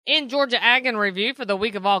In Georgia Ag in Review for the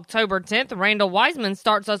week of October 10th, Randall Wiseman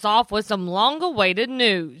starts us off with some long-awaited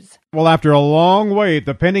news. Well, after a long wait,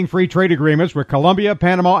 the pending free trade agreements with Colombia,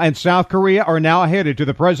 Panama, and South Korea are now headed to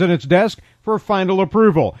the president's desk for final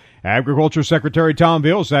approval. Agriculture Secretary Tom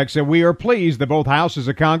Vilsack said, "We are pleased that both houses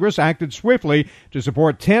of Congress acted swiftly to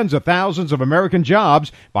support tens of thousands of American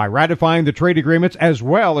jobs by ratifying the trade agreements as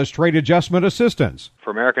well as trade adjustment assistance."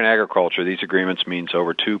 For American agriculture, these agreements means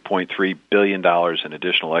over $2.3 billion in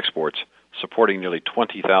additional exports, supporting nearly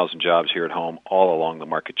 20,000 jobs here at home all along the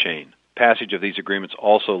market chain. Passage of these agreements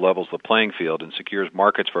also levels the playing field and secures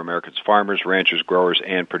markets for America's farmers, ranchers, growers,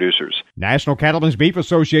 and producers. National Cattlemen's Beef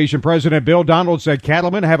Association President Bill Donald said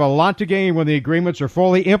cattlemen have a lot to gain when the agreements are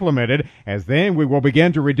fully implemented, as then we will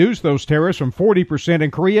begin to reduce those tariffs from 40%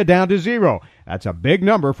 in Korea down to zero. That's a big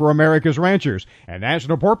number for America's ranchers. And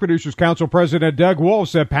National Pork Producers Council President Doug Wolf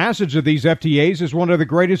said passage of these FTAs is one of the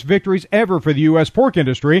greatest victories ever for the U.S. pork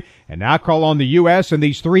industry, and now call on the U.S. and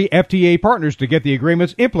these three FTA partners to get the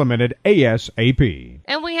agreements implemented ASAP.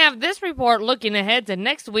 And we have this report looking ahead to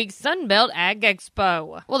next week's Sunbelt Ag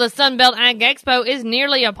Expo. Well, the Sunbelt Ag Expo is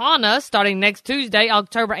nearly upon us, starting next Tuesday,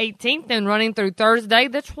 October 18th, and running through Thursday,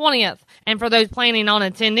 the 20th. And for those planning on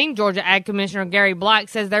attending, Georgia Ag Commissioner Gary Black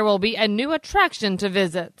says there will be a new attraction to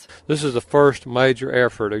visit. This is the first major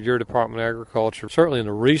effort of your Department of Agriculture, certainly in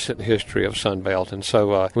the recent history of Sunbelt. And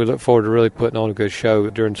so we look forward to really putting on a good show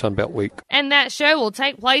during Sunbelt Week. And that show will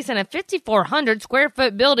take place in a 5,400 square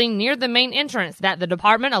foot building near the main entrance that the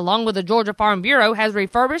department, along with the Georgia Farm Bureau, has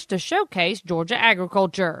refurbished to showcase Georgia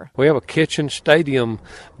agriculture. We have a kitchen stadium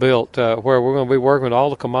built where we're going to be working with all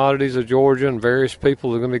the commodities of Georgia, and various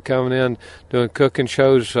people are going to be coming in doing cooking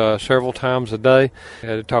shows several times a day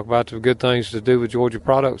to talk about the good things to do with Georgia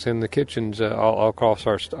products in the kitchens all across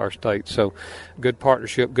our state. So good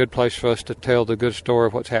partnership, good place for us to tell the good story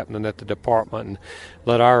of what's happening at the department and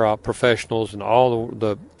let our professionals and all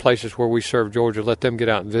the places where we serve Georgia, let them get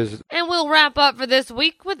out and visit. And we'll wrap up for this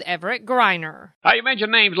week with Everett Griner. You mention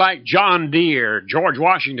names like John Deere, George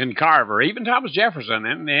Washington Carver, even Thomas Jefferson,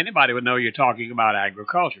 and anybody would know you're talking about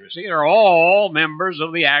agriculture. See, they're all members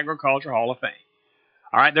of the Agriculture Hall of Fame.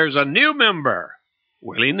 All right, there's a new member,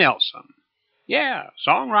 Willie Nelson. Yeah,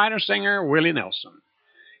 songwriter, singer Willie Nelson.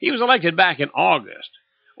 He was elected back in August.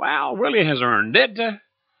 Well, Willie has earned it.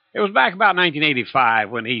 It was back about 1985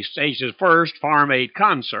 when he staged his first Farm Aid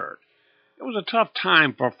concert. It was a tough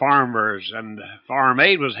time for farmers, and Farm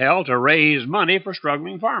Aid was held to raise money for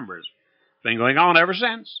struggling farmers. It's been going on ever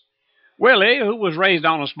since. Willie, who was raised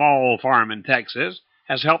on a small farm in Texas,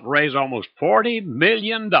 has helped raise almost $40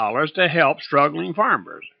 million to help struggling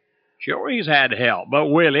farmers. Sure, he's had help, but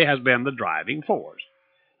Willie has been the driving force.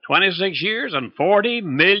 26 years and $40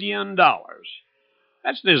 million.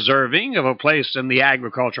 That's deserving of a place in the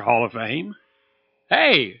Agriculture Hall of Fame.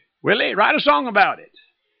 Hey, Willie, write a song about it.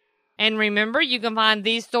 And remember, you can find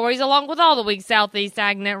these stories along with all the week's Southeast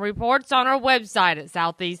AgNet reports on our website at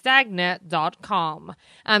southeastagnet.com.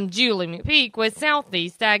 I'm Julie McPeak with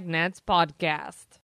Southeast AgNet's podcast.